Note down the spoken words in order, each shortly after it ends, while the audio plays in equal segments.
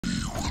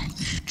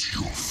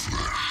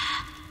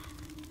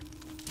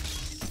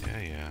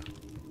Yeah.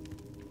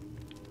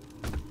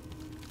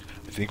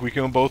 I think we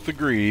can both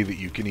agree that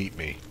you can eat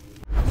me.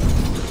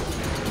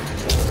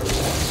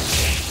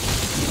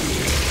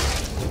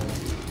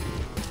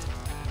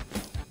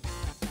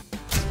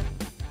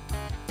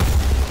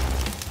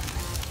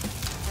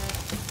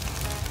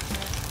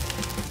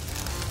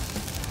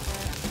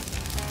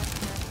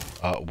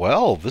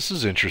 Well, this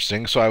is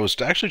interesting. So I was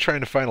actually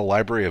trying to find a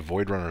library of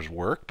Void Runner's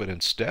work, but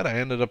instead I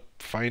ended up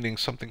finding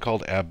something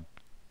called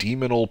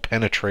Abdemonal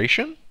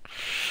Penetration,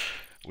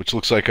 which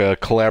looks like a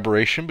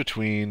collaboration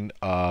between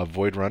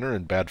Void Runner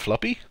and B.A.D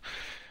Fluppy,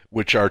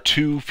 which are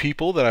two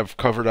people that I've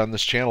covered on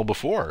this channel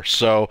before.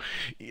 So,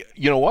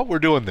 you know what? We're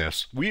doing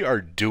this. We are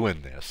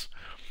doing this.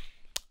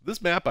 This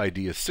map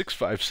ID is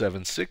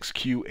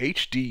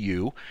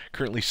 6576QHDU,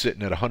 currently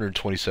sitting at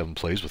 127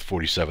 plays with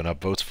 47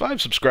 upvotes,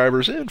 5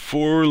 subscribers, and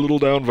 4 little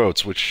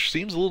downvotes, which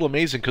seems a little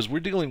amazing because we're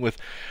dealing with,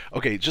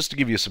 okay, just to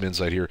give you some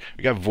insight here,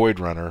 we got Void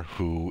Runner,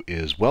 who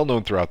is well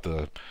known throughout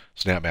the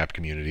SNAPMAP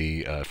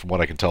community, from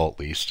what I can tell at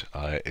least,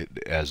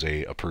 as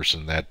a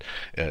person that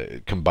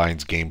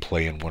combines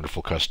gameplay and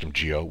wonderful custom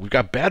geo. We've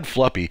got B.A.D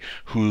Fluppy,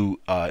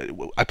 who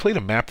I played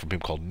a map from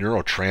him called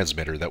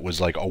Neurotransmitter that was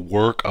like a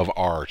work of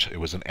art. It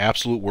was an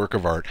absolute work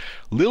of art.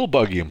 Little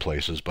buggy in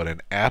places, but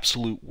an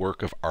absolute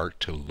work of art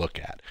to look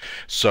at.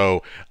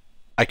 So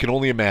I can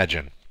only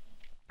imagine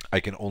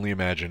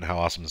how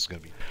awesome this is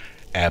going to be.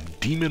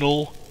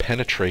 Abdemonal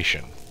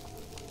Penetration.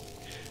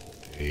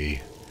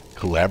 A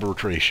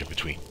collaboration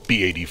between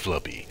B.A.D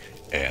Fluppy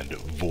and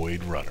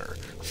Void Runner.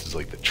 This is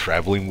like the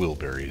traveling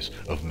Wilburys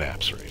of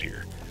maps right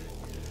here.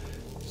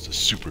 It's a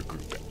super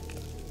group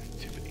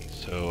activity.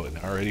 So, and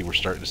already we're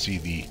starting to see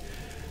the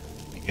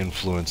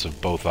influence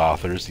of both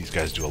authors. These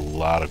guys do a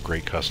lot of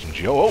great custom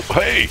geo. Oh,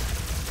 hey!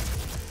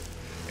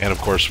 And of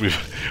course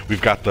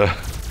we've got the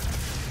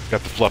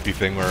Fluppy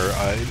thing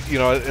where you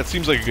know, it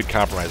seems like a good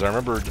compromise. I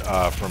remember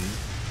from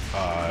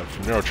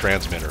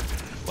Neurotransmitter,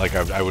 like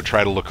I would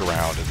try to look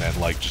around and then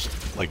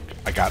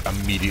I got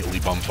immediately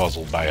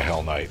bumfuzzled by a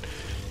Hell Knight.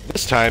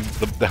 This time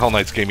the Hell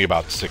Knights gave me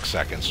about 6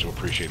 seconds to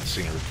appreciate the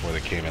scenery before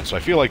they came in. So I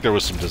feel like there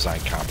was some design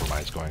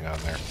compromise going on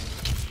there.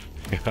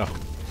 You know,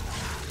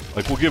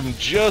 like we'll give them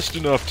just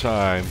enough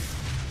time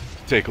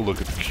to take a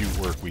look at the cute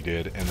work we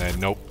did, and then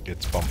nope,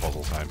 it's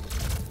bumfuzzle time.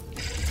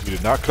 We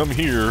did not come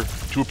here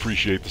to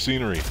appreciate the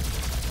scenery.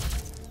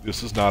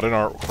 This is not an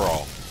art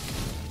crawl.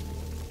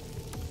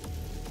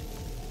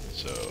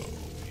 So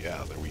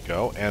yeah, there we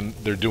go. And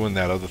they're doing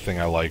that other thing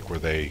I like where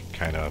they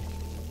kind of,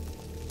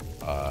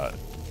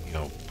 you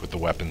know, put the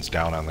weapons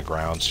down on the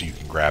ground so you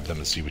can grab them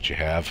and see what you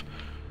have.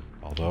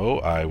 Although,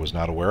 I was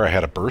not aware I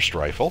had a burst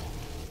rifle.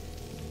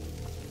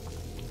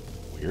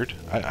 Weird.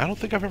 I don't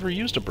think I've ever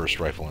used a burst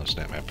rifle in a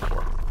snap map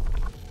before.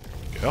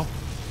 There we go.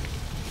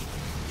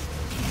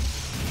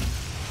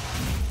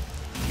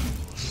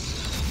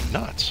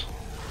 Nuts.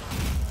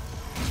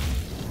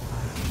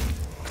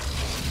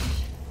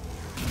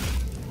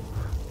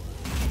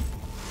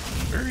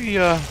 Very,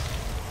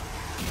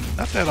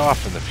 not that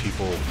often that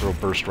people throw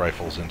burst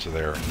rifles into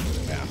their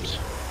maps.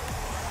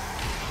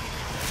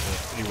 It's a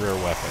pretty rare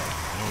weapon.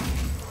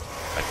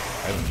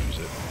 I don't use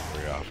it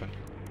very often.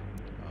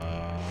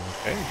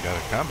 Okay, we got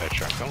a combat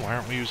shotgun. Why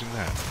aren't we using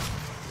that?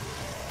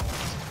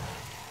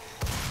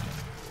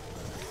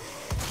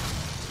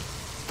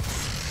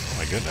 Oh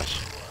my goodness.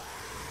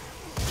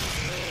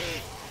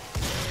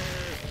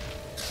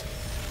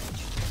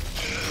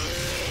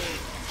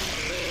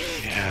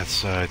 Yeah,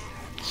 it's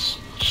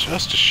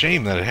just a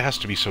shame that it has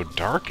to be so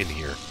dark in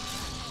here.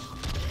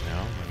 You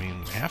know, I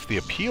mean, half the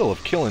appeal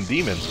of killing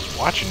demons is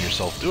watching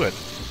yourself do it.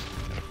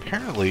 And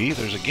apparently,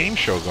 there's a game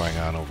show going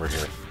on over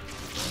here.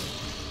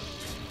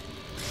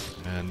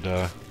 And,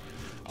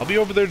 I'll be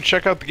over there to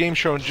check out the game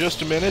show in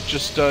just a minute.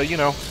 Just, you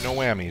know, no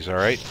whammies,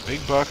 alright?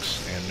 Big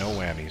bucks and no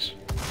whammies.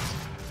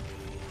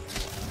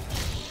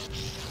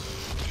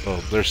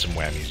 Oh, there's some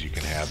whammies you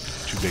can have.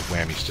 2 big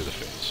whammies to the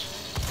face.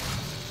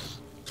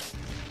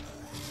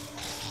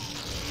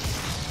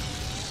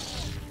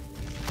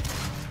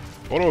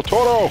 Toro,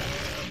 Toro!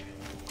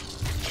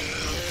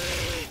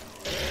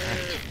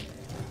 Alright.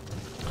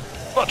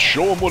 Let's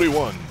show him what he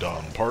won,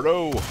 Don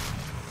Pardo. Alright.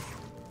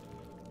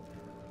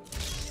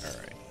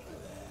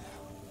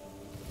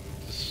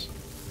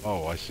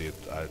 Oh, I see it.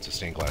 It's a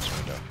stained glass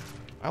window.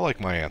 I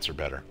like my answer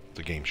better. It's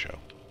a game show.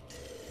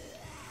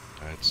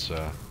 It's,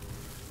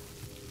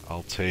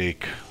 I'll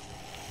take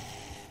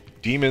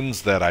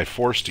demons that I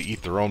force to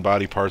eat their own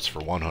body parts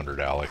for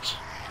 100, Alex.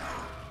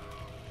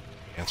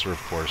 Answer,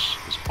 of course,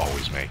 is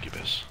always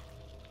Mancubus.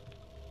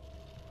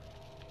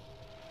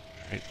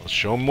 Alright, let's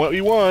show him what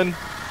we won.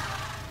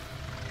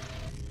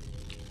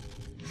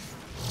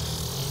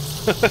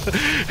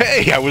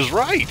 Hey, I was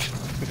right!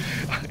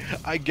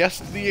 I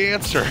guessed the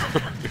answer.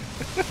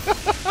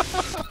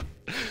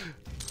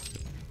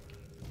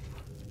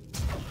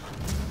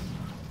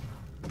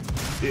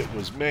 It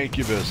was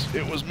Mancubus.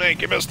 It was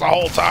Mancubus the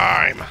whole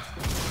time!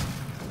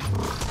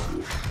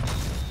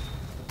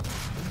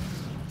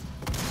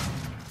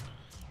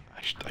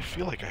 I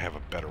feel like I have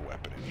a better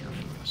weapon in here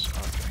for this.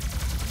 Okay.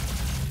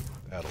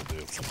 That'll do.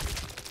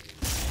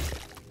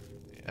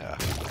 Yeah.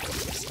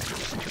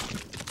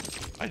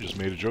 I just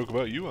made a joke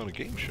about you on a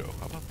game show.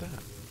 How about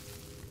that?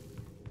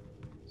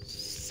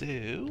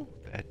 So,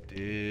 that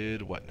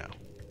did what now?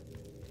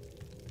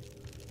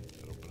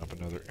 That open up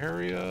another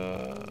area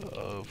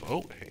of...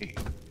 Oh, hey.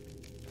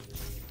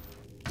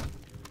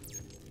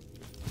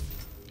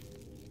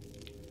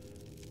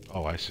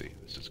 Oh, I see.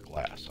 This is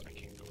glass. I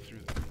can't go through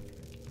that.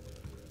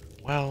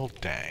 Well,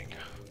 dang.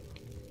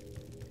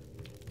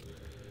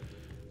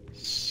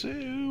 So,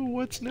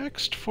 what's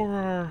next for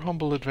our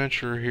humble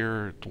adventure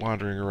here,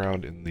 wandering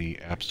around in the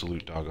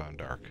absolute doggone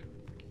dark?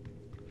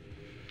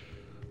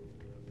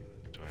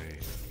 Can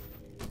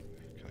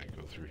I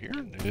go through here?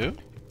 No.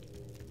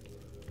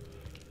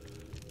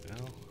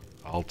 Well,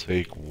 I'll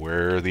take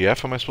where the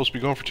F am I supposed to be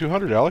going for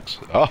 200, Alex?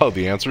 Oh,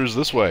 the answer is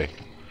this way.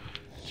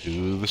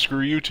 To the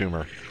screw you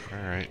tumor.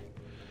 Alright.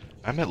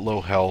 I'm at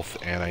low health,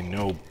 and I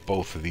know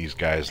both of these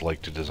guys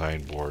like to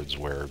design boards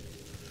where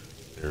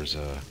there's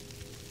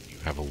you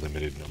have a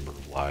limited number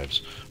of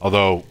lives.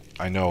 Although,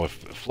 I know if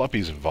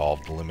Fluppy's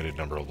involved, the limited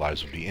number of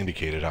lives would be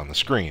indicated on the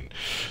screen.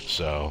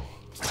 So,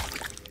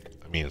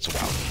 I mean, it's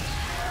about... I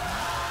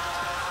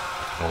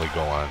can only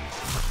go on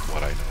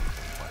what I know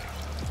from playing.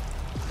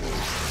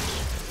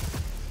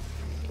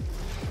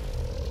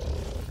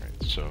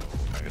 Alright, so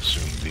I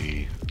assume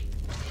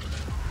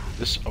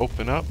this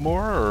open up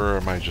more, or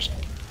am I just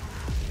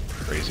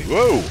crazy?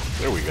 Whoa!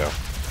 There we go.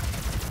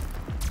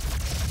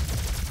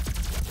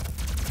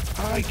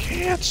 I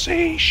can't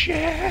see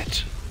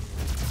shit!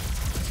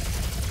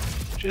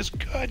 Which is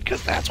good,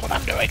 because that's what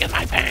I'm doing in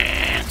my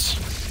pants!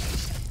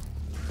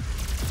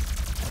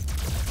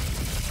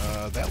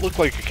 That looked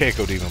like a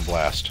Keiko Demon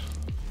Blast.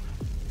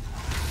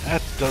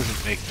 That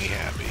doesn't make me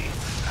happy.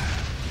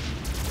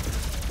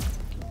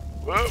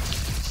 Whoa!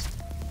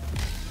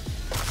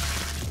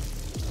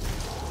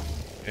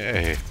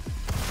 Hey.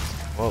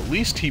 Well, at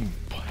least he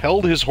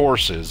held his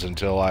horses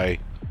until I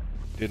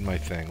did my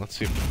thing. Let's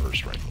see if the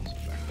first rifle's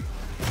effective.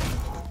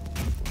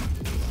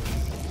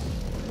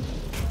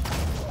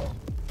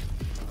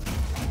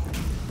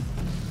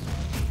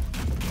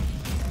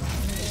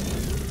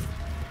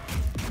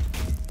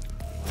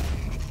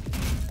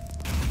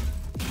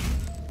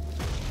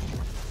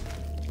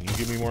 Can you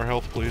give me more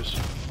health, please?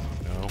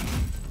 No.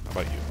 How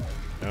about you?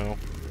 No.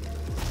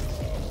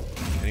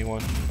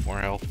 Anyone? More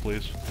health,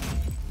 please?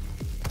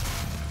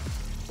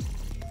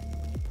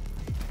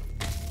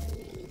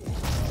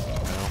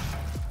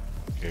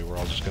 Okay, we're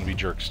all just gonna be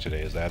jerks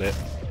today, is that it?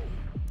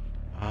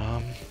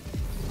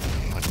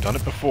 I've done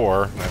it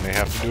before, and I may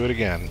have to do it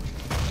again.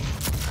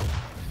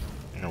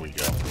 There we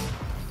go. That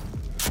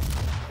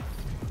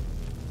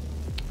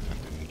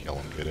didn't kill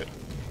him, did it?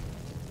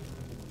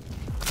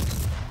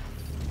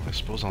 I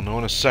suppose I'll know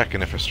in a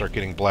second if I start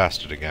getting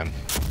blasted again.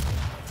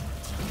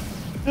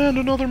 And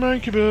another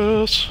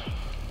Mancubus!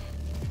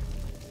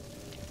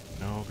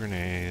 No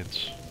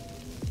grenades.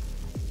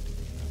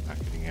 Not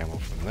getting ammo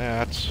from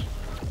that.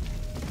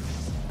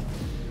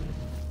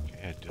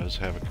 Does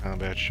have a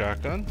combat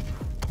shotgun.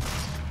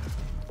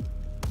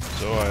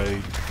 So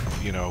I,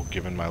 you know,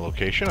 given my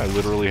location, I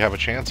literally have a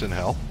chance in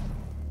hell.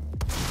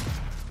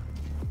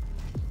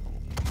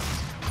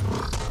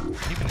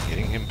 Even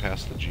hitting him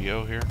past the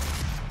Geo here.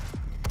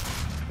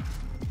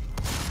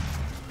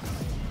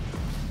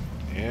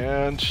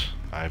 And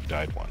I've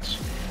died once.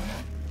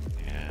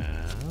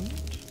 And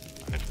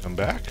I've come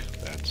back.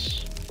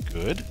 That's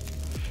good.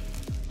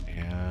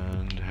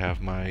 And have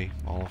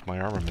all of my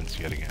armaments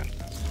yet again.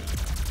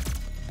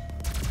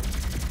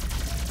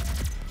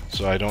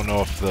 So I don't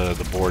know if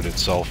the board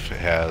itself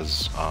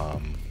has,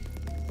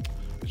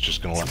 it's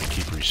just going to let me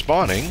keep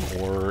respawning,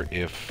 or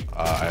if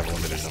I have a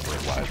limited number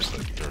of lives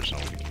that there's no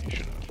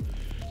indication of.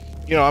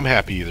 You know, I'm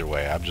happy either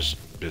way. I'm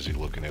just busy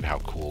looking at how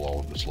cool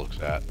all of this looks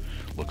like.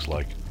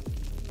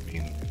 I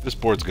mean, if this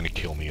board's going to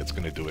kill me, it's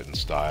going to do it in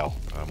style.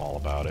 I'm all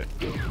about it.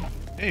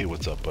 Hey,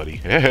 what's up, buddy?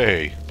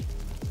 Hey!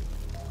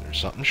 There's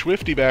something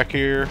swifty back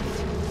here.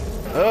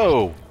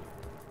 Oh!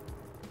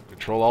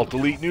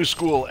 Control-Alt-Delete New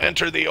School.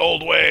 Enter the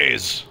old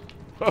ways!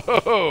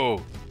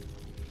 Oh!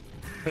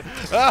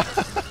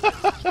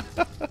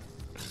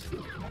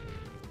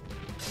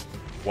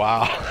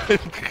 Wow.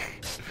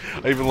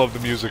 I even love the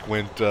music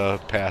went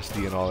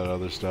pasty and all that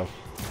other stuff.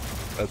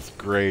 That's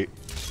great.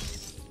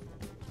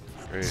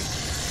 Great.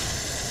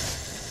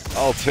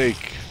 I'll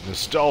take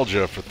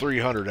nostalgia for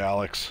 300,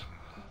 Alex.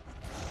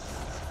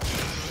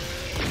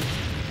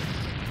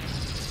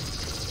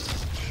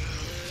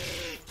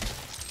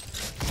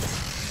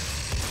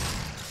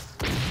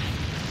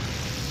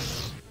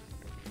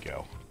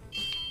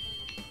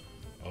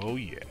 Oh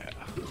yeah.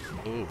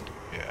 Oh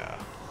yeah.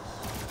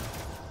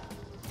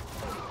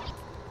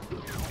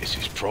 This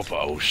is proper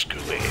old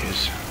school, it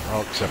is.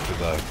 Well, except for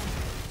the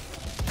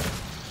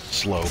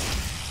slope.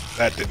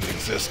 That didn't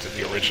exist in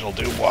the original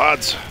Doom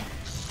WADs.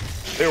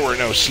 There were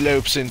no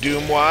slopes in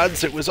Doom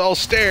WADs, it was all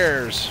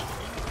stairs.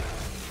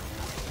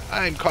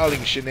 I'm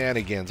calling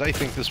shenanigans. I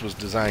think this was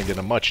designed in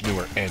a much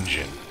newer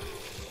engine.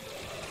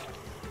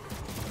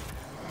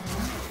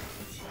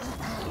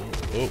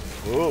 Oh,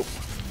 oh.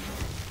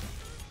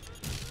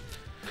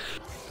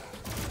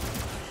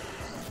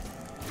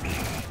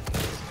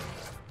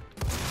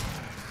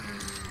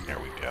 There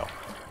we go.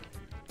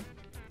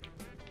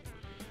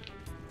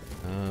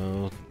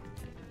 Oh,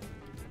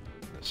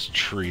 this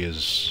tree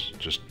is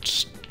just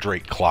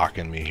straight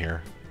clocking me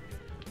here.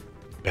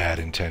 Bad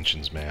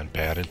intentions, man.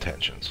 Bad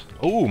intentions.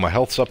 Oh, my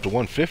health's up to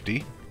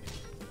 150.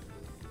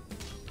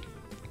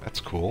 That's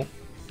cool.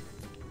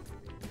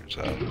 There's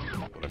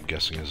what I'm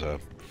guessing is a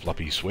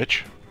Fluppy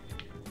switch.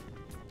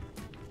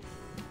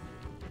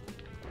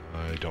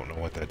 I don't know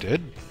what that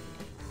did.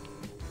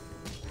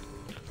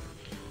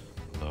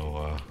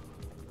 Though,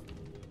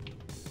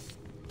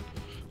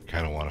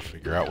 kind of want to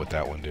figure out what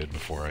that one did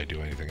before I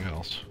do anything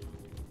else.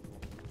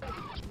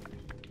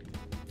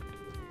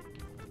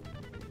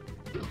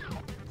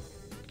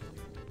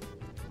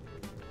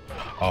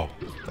 Oh,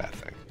 that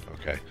thing.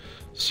 Okay.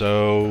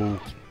 So,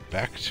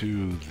 back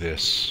to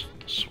this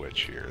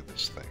switch here,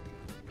 this thing.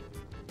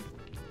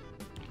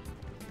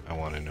 I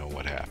want to know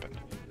what happened.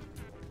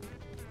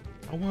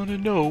 I want to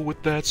know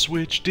what that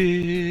switch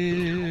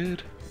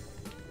did.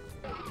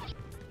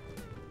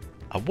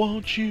 I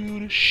want you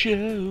to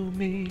show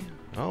me.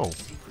 Oh.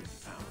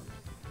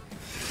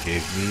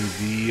 Gave me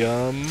the,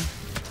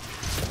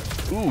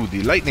 ooh,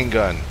 the lightning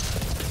gun.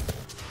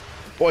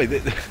 Boy,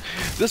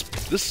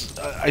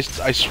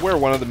 I swear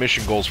one of the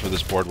mission goals for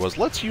this board was,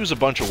 let's use a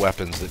bunch of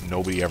weapons that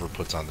nobody ever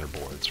puts on their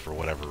boards for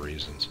whatever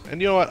reasons.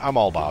 And you know what? I'm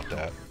all about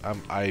that.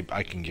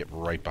 I can get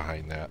right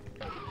behind that.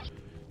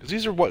 Because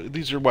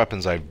these are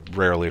weapons I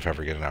rarely, if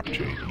ever, get an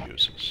opportunity to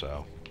use.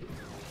 So,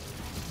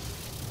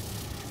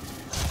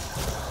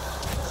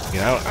 you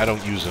know, I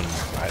don't use them.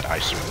 I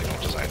certainly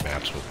don't design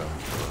maps with them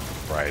for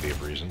a variety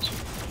of reasons.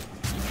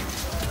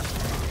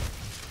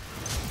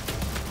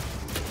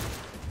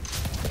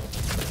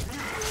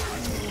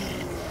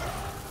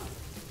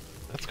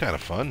 That's kind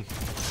of fun.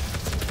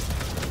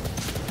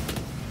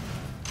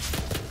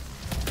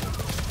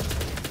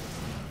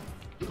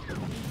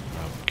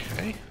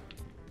 Okay.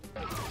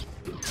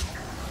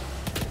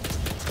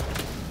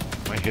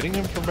 Am I hitting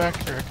him from back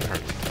here? I can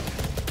hardly tell.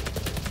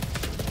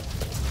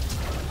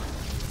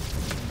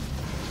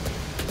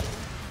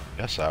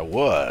 Yes, I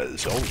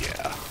was. Oh,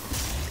 yeah.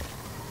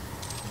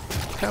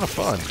 It's kind of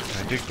fun.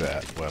 I dig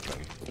that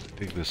weapon. I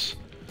dig this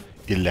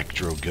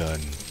electro gun.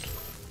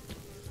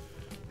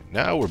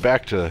 Now we're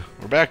back to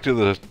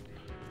the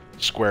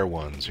square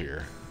ones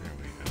here. There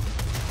we go.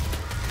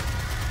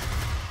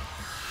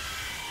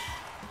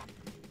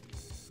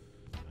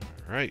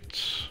 All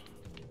right.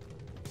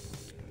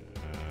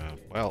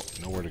 Well,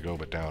 nowhere to go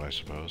but down, I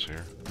suppose.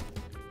 Here.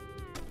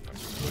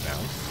 Go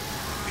down.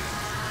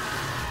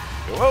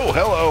 Oh,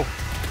 hello!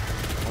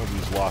 Oh,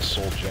 these lost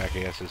soul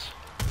jackasses.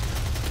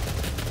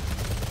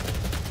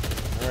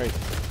 All right,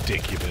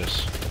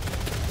 dicubus.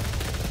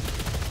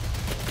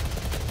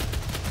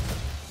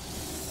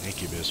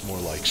 Incubus, more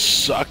like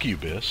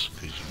succubus,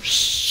 because you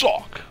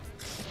suck.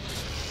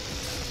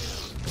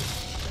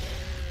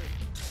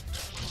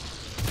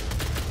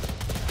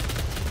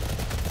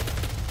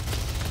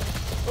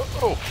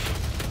 Oh,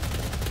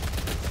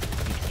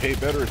 need to pay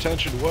better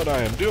attention to what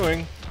I am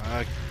doing.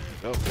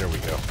 Oh, there we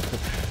go.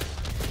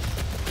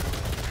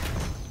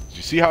 Did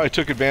you see how I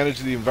took advantage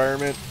of the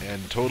environment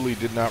and totally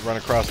did not run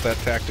across that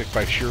tactic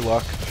by sheer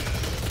luck?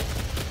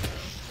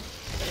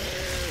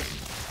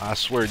 I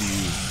swear to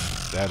you,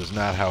 that is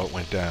not how it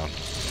went down.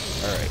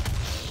 Alright.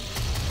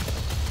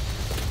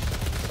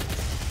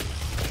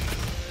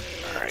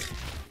 Alright.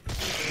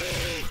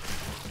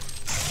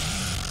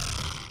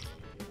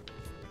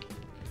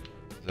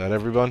 Is that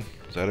everyone?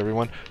 Is that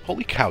everyone?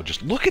 Holy cow,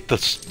 just look at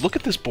this. Look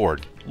at this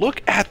board.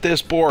 Look at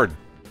this board.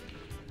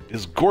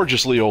 It's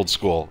gorgeously old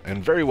school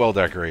and very well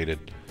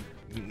decorated.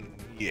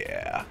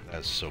 Yeah,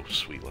 that's so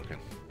sweet looking.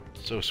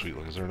 So sweet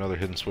looking. Is there another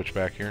hidden switch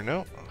back here?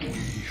 No? We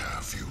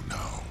have you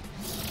now.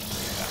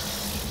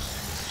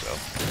 So,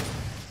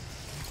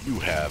 you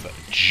have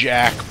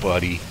Jack,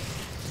 buddy.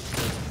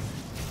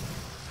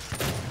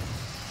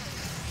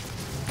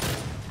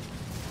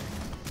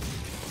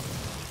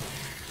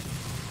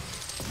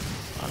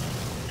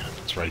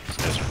 That's right, these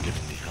guys are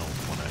giving me health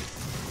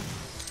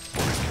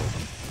before I kill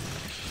them.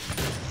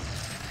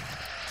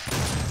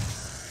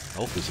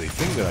 Health is a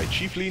thing that I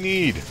chiefly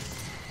need.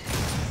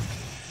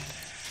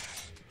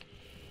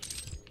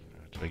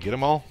 Did I get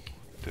them all?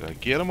 Did I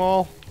get them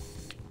all?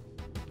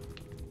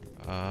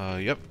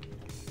 Yep.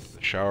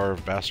 The shower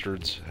of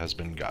bastards has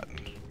been gotten.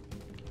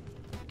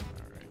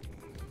 Alright.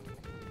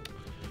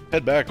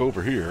 Head back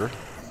over here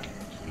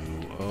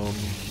to,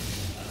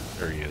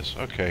 there he is.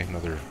 Okay,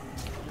 another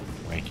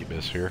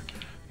wankybus here.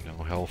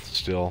 No health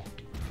still.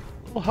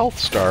 A little health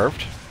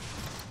starved.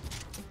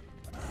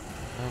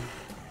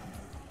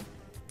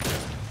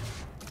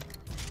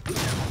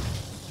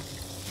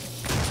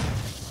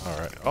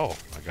 Alright. Oh,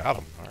 I got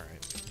him.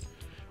 Alright.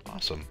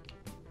 Awesome.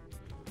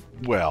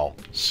 Well,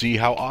 see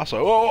how awesome.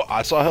 Oh,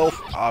 I saw health.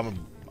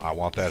 I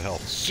want that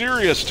health.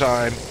 Serious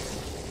time.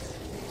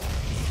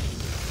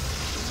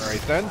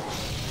 Alright then.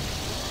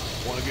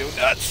 Want to go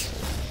nuts?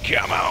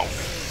 Come on.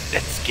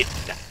 Let's get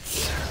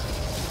nuts.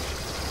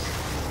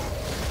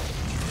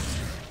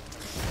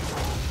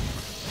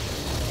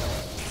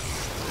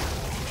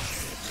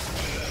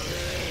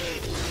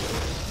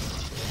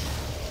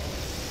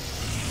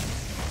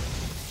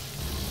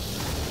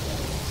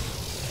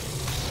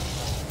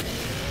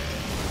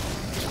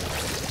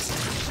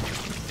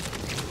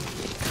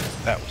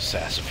 That was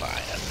satisfying.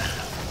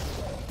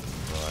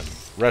 Well, in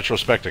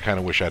retrospect, I kind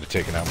of wish I'd have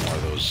taken out more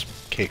of those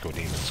Keiko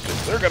demons,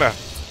 because they're gonna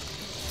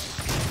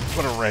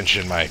put a wrench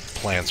in my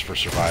plans for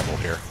survival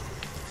here.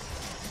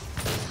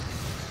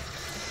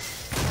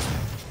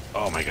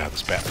 Oh my god,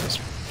 this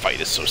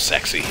fight is so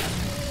sexy.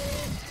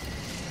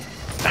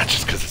 Not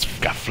just because it's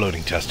got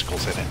floating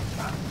testicles in it.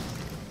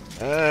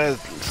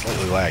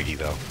 Slightly laggy,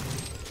 though.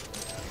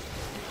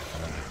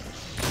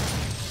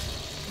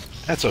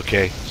 That's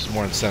okay. There's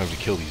more incentive to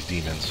kill these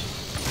demons.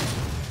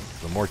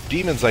 The more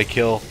demons I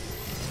kill,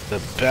 the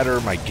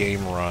better my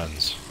game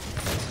runs.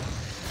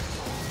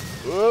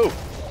 Whoa!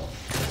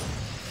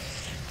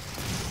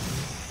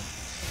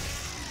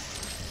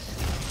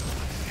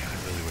 Man, I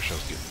really wish I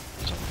was getting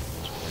something from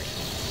those points.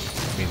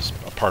 I mean,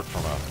 apart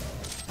from a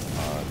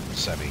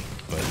semi,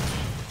 but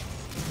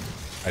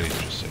I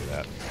didn't just say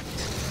that.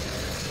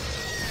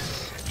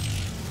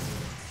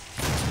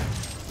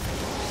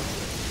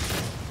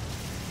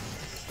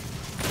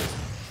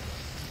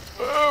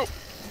 Oh!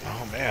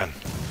 Oh, man.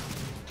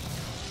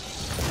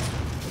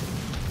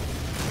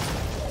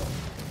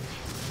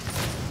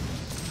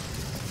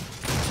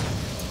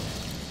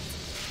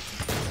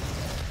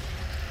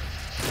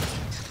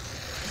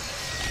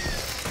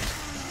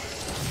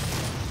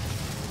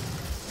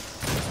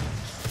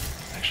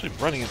 Actually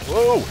running.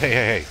 Whoa! Hey,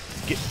 hey,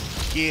 hey!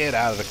 Get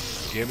out of the.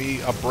 Give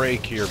me a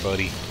break here,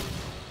 buddy.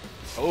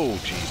 Oh,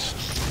 jeez.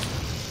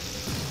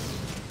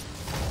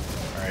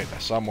 All right, I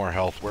saw more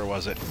health. Where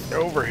was it?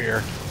 Over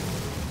here.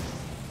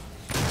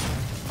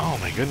 Oh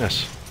my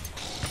goodness.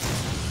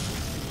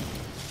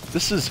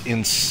 This is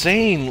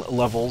insane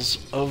levels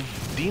of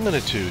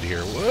demonitude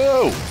here.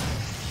 Whoa!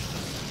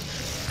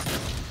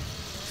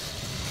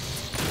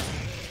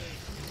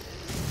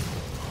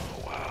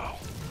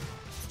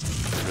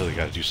 Really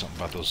got to do something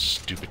about those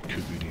stupid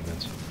cuckoo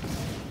demons.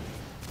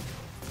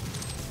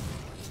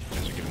 You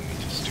guys are giving me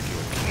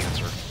testicular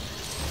cancer.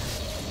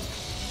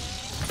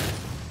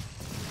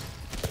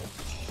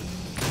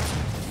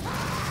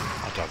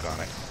 I'll doggone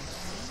it.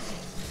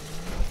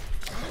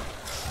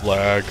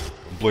 Lag.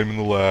 I'm blaming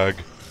the lag.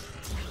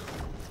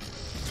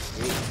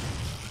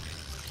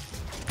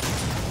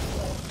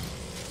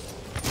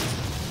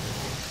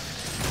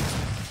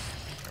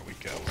 There we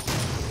go.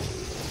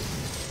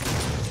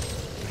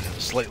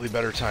 Slightly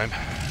better time.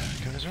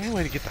 Is there any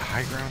way to get the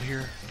high ground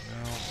here?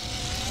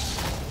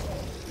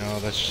 No. No,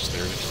 that's just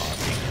there to taunt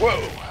me.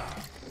 Whoa!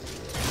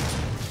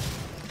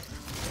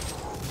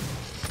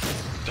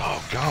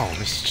 Doggone,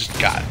 this just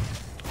got...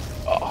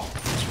 Oh.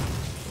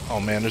 Oh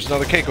man, there's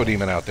another Keiko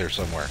demon out there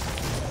somewhere.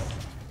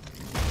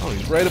 Oh,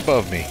 he's right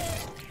above me.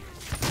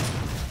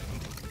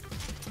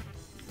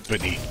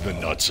 Beneath the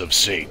nuts of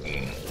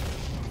Satan.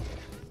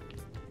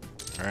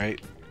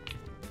 Alright.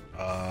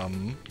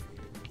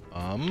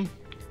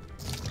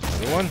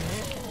 Another one?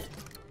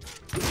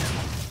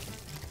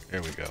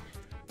 There we go.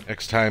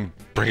 Next time,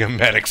 bring a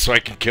medic so I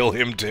can kill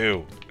him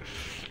too.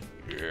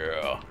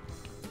 Yeah.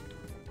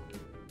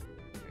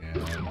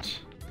 And that's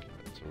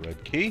a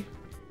red key.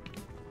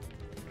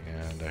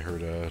 And I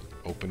heard a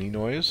opening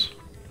noise.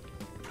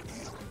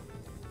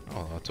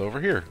 Oh, that's over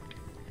here.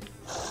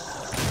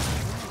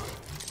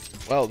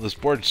 Well, this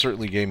board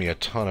certainly gave me a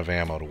ton of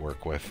ammo to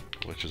work with,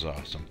 which is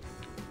awesome.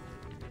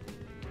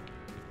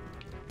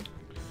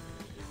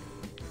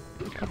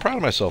 I'm proud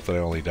of myself that I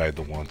only died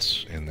the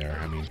once in there.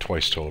 I mean,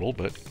 twice total,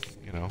 but,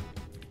 you know.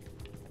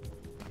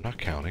 I'm not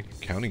counting.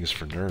 Counting is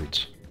for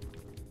nerds.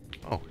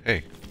 Oh,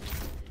 hey.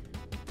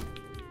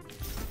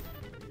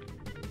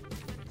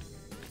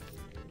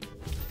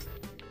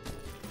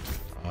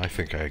 I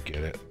think I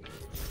get it.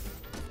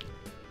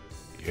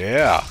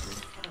 Yeah!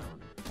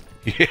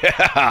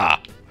 Yeah!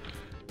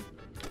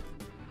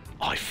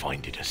 I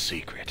find it a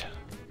secret.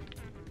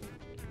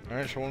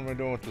 Alright, so what am I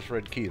doing with this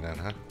red key then,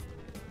 huh?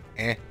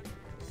 Eh.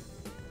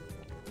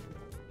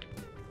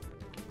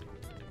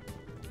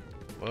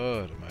 What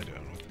am I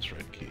doing with this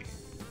red key?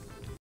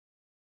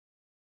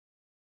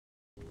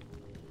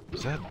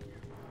 Is that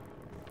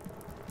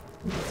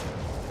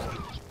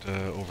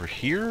over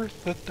here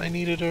that I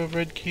needed a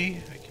red key?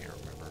 I can't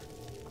remember.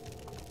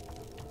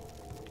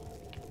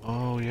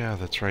 Oh yeah,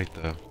 that's right.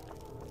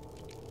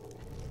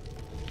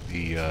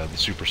 The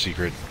super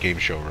secret game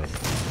show room.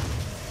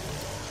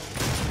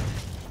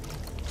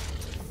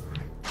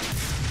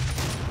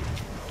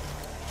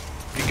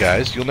 Hey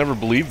guys, you'll never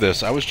believe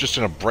this. I was just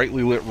in a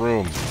brightly lit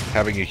room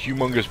having a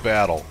humongous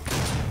battle.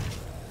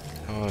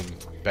 Oh, I'm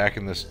back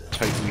in this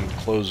tightly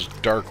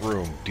enclosed dark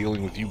room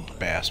dealing with you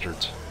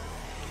bastards.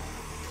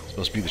 It's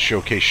supposed to be the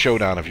showcase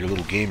showdown of your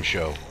little game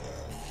show.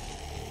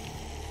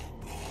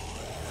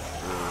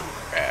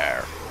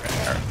 There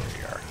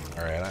you are.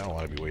 Alright, I don't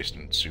want to be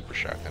wasting super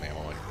shotgun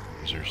ammo like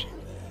losers.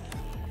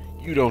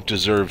 You don't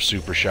deserve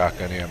super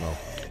shotgun ammo.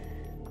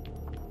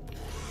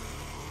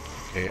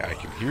 Okay, I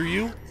can hear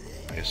you.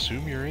 I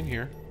assume you're in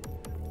here.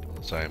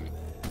 Unless I'm...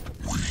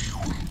 We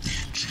will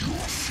eat your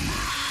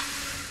flesh.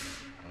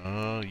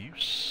 You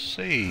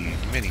say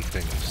many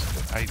things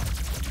that I do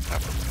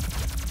not believe.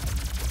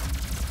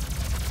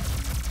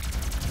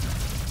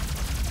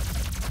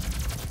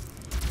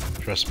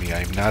 Trust me,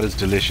 I'm not as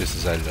delicious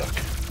as I look.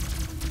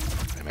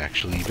 I'm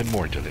actually even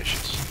more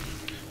delicious.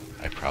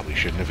 I probably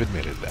shouldn't have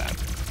admitted that.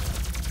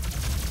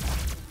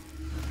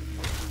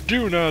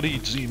 Do not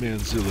eat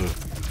Z-Manzilla.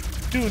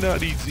 Do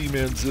not eat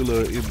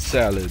Z-Manzilla in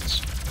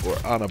salads or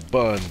on a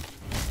bun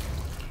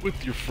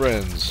with your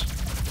friends,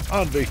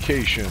 on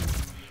vacation,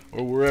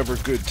 or wherever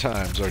good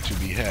times are to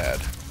be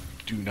had.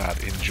 Do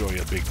not enjoy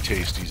a big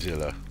tasty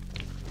Zilla.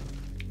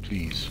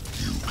 Please.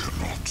 You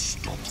cannot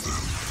stop them.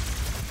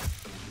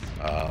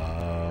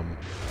 Oh!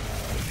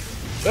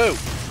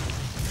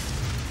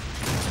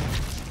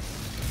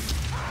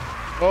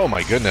 Oh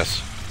my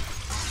goodness.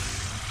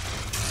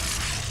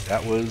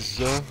 That was,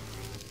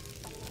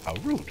 how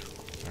rude.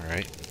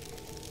 Alright.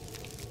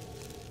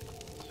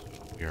 So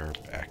we are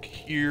back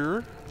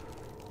here.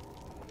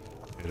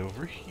 Head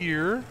over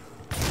here.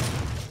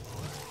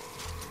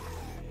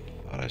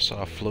 Thought I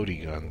saw a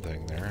floaty gun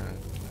thing there.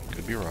 I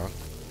could be wrong.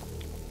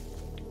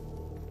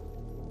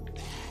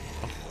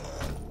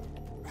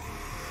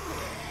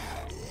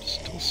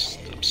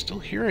 I'm still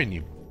hearing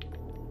you,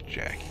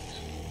 Jackies.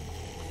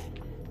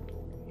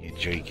 You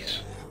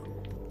Jakes.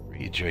 Where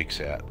you Jakes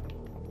at?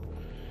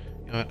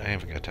 You know what? I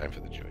haven't got time for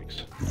the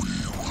Jakes. We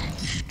will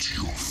eat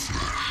your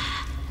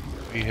flesh.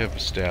 We have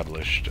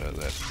established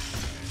that...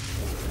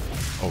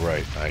 Oh,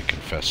 right. I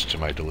confess to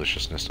my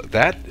deliciousness.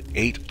 That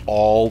ate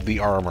all the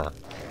armor.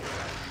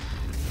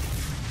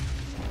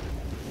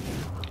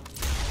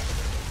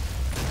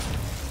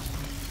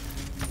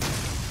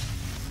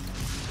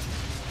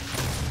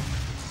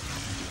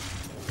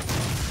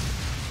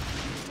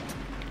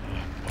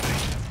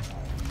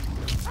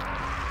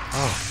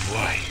 Oh,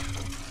 boy.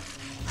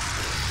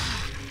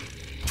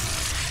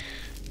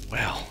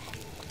 Well.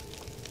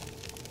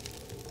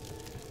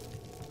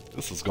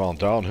 This has gone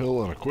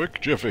downhill in a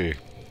quick jiffy.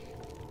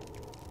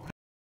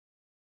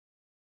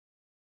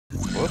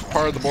 Well, this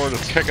part of the board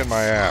is kicking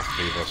my ass,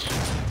 Beavis.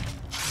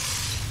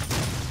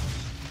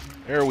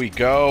 There we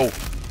go.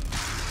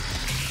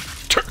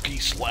 Turkey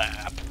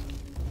slap.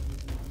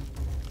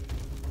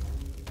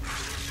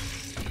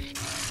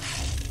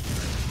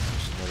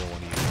 There's another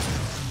one of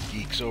you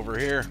geeks over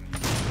here.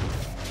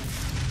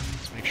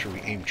 Let's make sure we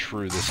aim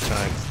true this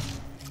time.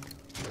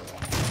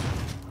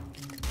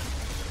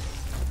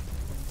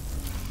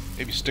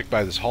 Maybe stick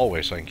by this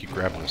hallway so I can keep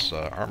grabbing this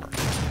armor.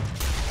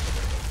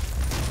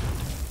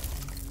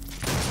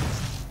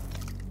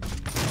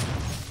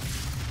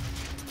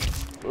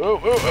 Whoa,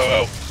 whoa,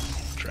 whoa!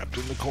 Trapped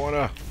in the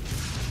corner.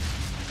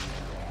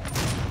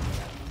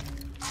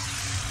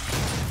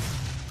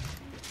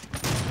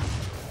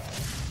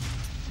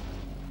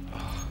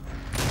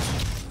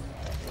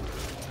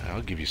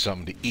 I'll give you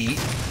something to eat.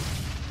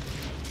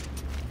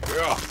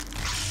 Yeah.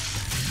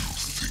 You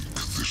think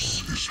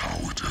this is how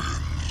it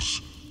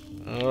ends?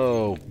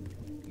 Oh,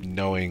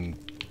 knowing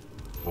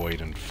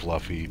Void and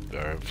Fluffy,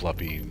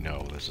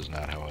 no, this is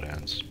not how it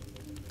ends.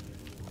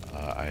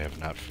 I have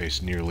not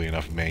faced nearly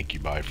enough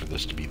Mancubi for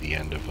this to be the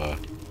end of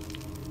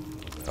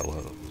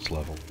this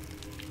level.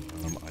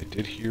 I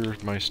did hear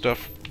my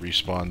stuff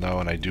respawn though,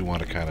 and I do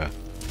want to kind of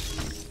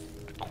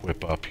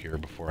equip up here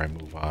before I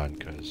move on,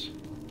 because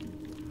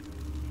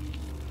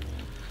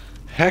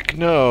heck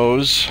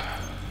knows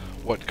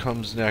what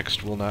comes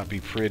next will not be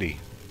pretty.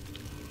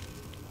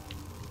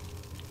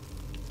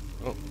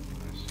 Oh,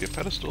 I see a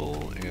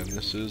pedestal, and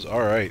this is,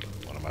 alright,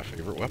 one of my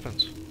favorite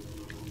weapons.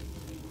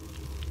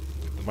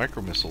 The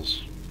micro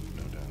missiles,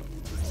 no doubt.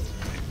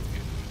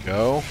 Here we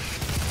go.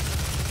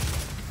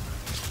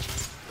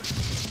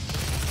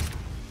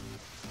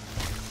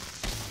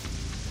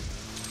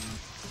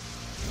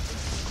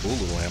 Cool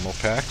little ammo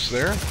packs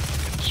there.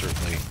 Can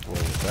certainly roll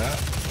with that.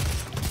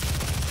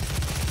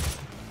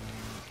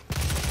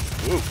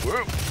 Whoa,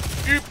 whoa!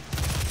 Eep.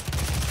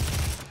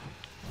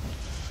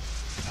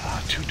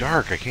 Too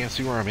dark. I can't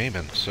see where I'm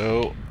aiming.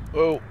 So,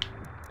 oh,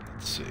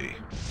 let's see.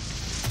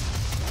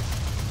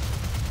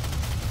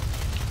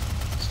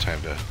 It's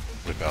time to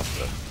whip out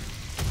the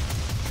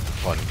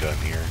fun gun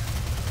here.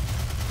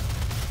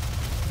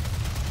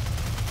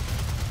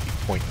 The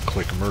point and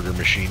click murder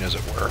machine, as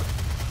it were.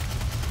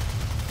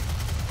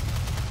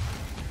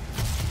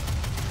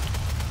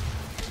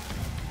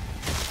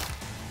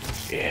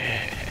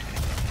 Yeah.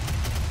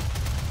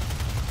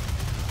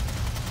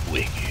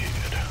 Wicked.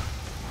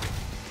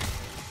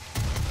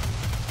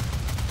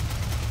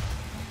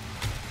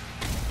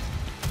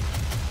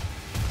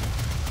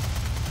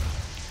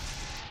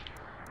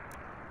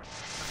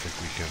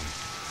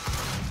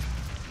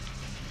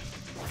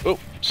 Oh,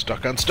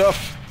 stuck on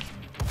stuff.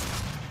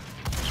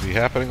 This will be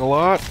happening a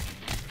lot.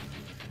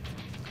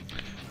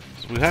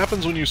 This is what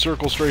happens when you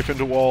circle strafe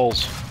into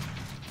walls.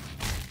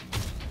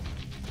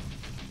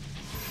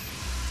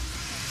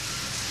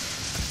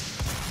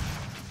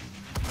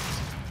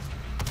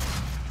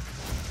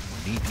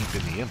 knee-deep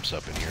in the imps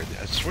up in here.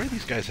 I swear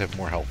these guys have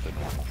more health than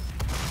normal.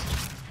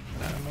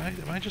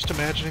 Am I just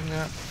imagining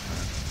that?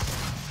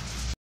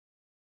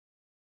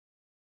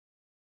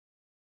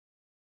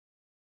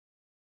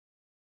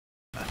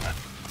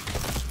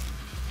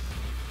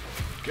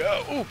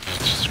 Go! Oh,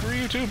 screw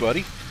you too,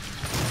 buddy.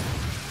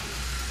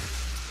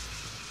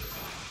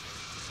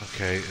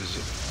 Okay,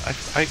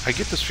 I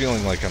get this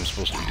feeling like I'm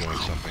supposed to be doing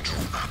something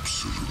here.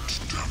 Absolute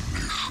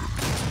damnation.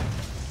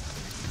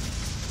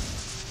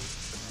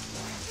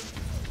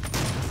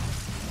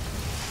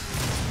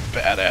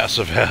 Badass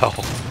of hell.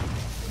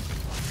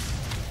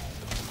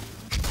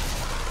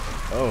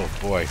 Oh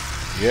boy.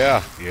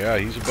 Yeah,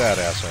 he's a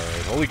badass,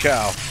 alright. Holy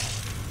cow.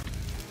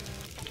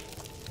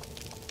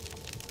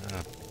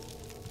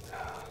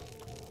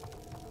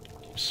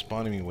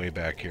 Spawning me way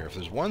back here. If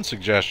there's one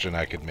suggestion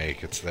I could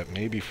make, it's that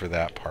maybe for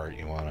that part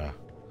you want to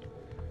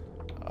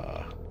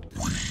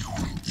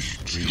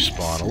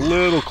respawn a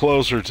little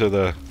closer to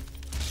the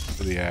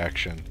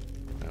action.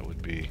 That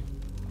would be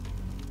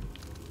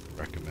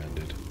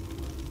recommended.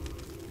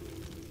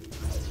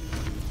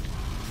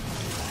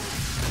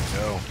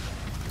 Go.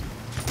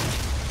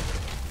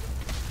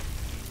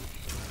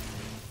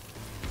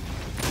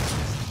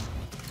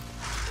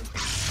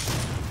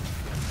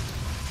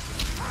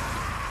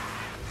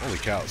 Holy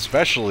cow,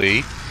 especially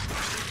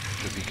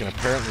if he can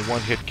apparently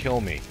one-hit kill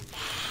me.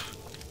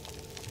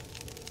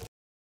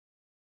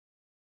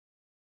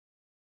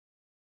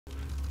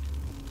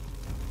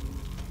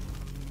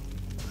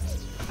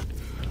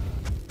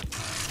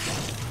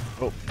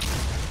 Oh.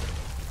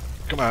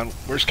 Come on,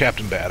 where's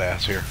Captain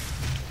Badass here?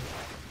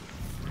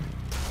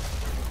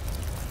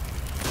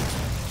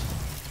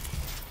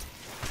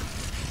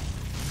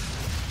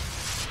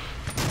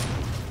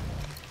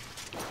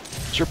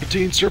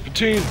 Serpentine,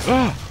 serpentine!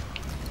 Ah!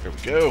 There we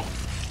go.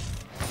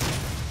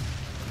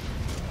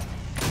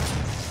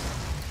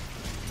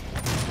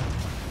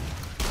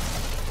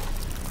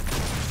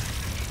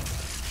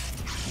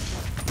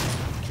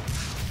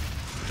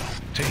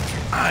 Don't take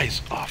your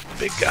eyes off the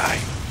big guy.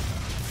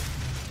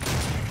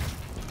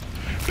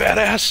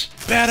 Badass!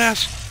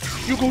 Badass!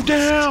 You go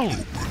down!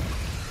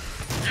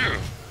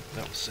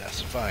 That was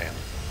sassifying.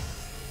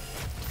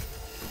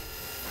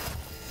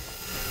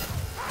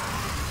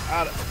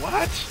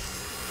 What?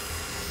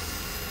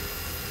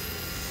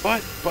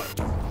 But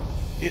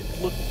it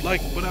looked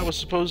like what I was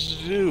supposed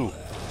to do.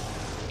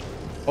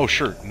 Oh,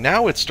 sure.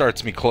 Now it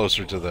starts me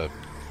closer to the...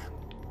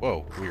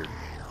 Whoa, weird.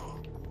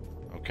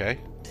 Okay.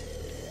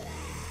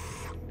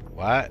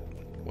 What?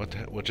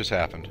 What just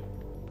happened?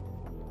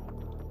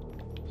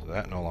 So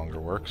that no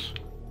longer works.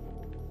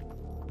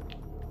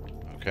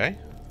 Okay.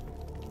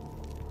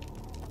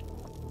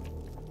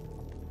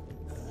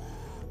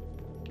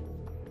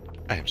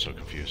 I am so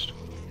confused.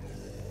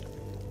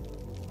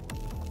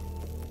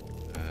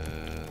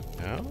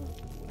 No?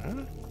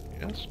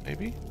 Yes,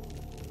 maybe?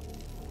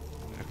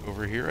 Back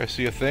over here, I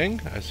see a thing.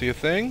 I see a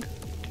thing.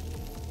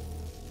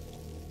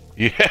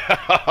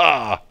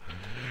 Yeah!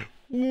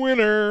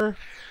 Winner!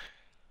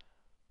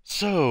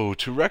 So,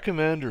 to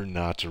recommend or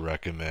not to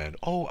recommend?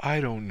 Oh,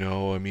 I don't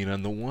know. I mean,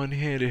 on the one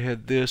hand, it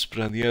had this, but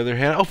on the other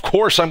hand, of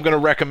course I'm going to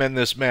recommend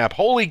this map.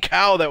 Holy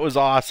cow, that was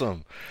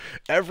awesome!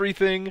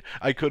 Everything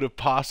I could have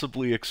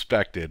possibly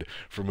expected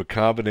from a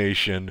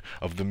combination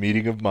of the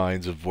meeting of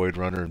minds of Void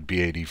Runner and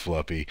B.A.D.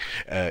 Fluppy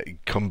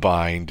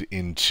combined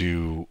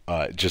into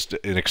just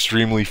an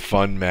extremely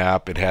fun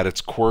map. It had its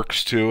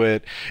quirks to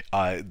it.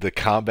 The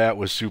combat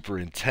was super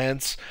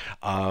intense.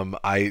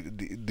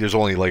 There's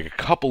only like a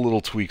couple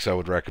little tweaks I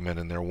would recommend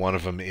in there. One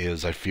of them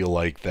is I feel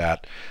like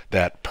that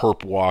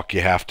perp walk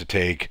you have to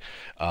take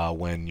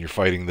when you're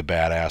fighting the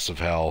badass of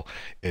hell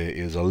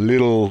is a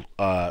little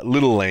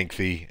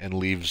lengthy and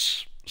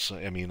leaves.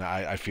 I mean,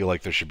 I feel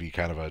like there should be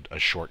kind of a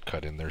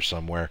shortcut in there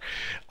somewhere,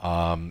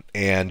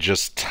 and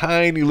just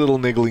tiny little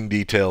niggling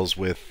details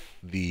with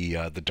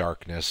the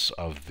darkness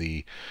of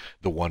the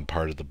one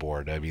part of the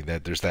board. I mean,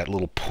 that there's that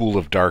little pool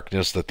of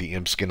darkness that the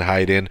imps can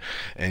hide in.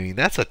 I mean,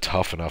 that's a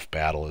tough enough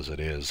battle as it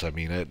is. I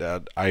mean,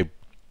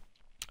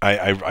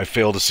 I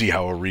fail to see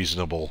how a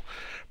reasonable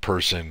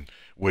person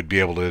would be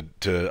able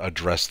to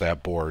address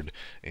that board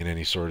in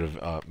any sort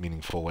of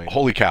meaningful way.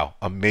 Holy cow,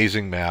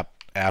 amazing map,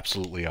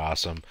 absolutely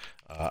awesome.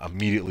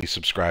 Immediately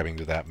subscribing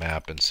to that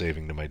map and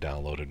saving to my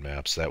downloaded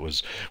maps. That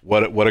was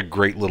what a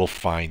great little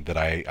find that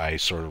I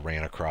sort of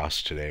ran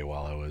across today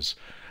while I was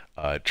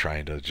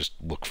trying to just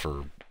look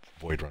for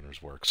Void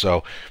Runner's work.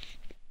 So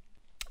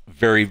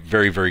very,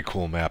 very, very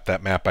cool map.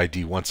 That map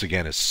ID, once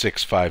again, is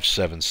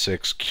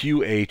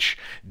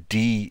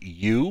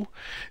 6576QHDU.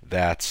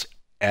 That's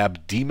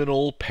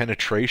Abdemonal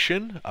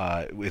Penetration.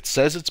 It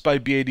says it's by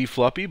B.A.D.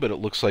 Fluppy, but it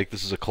looks like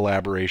this is a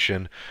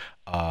collaboration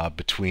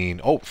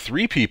between,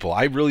 three people.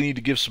 I really need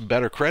to give some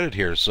better credit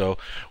here. So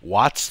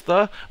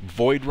Watstha,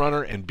 Void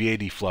Runner, and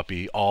B.A.D.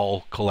 Fluppy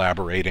all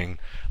collaborating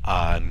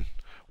on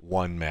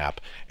one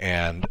map,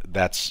 and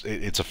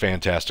it's a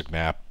fantastic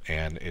map,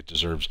 and it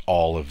deserves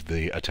all of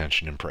the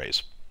attention and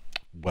praise.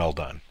 Well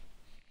done.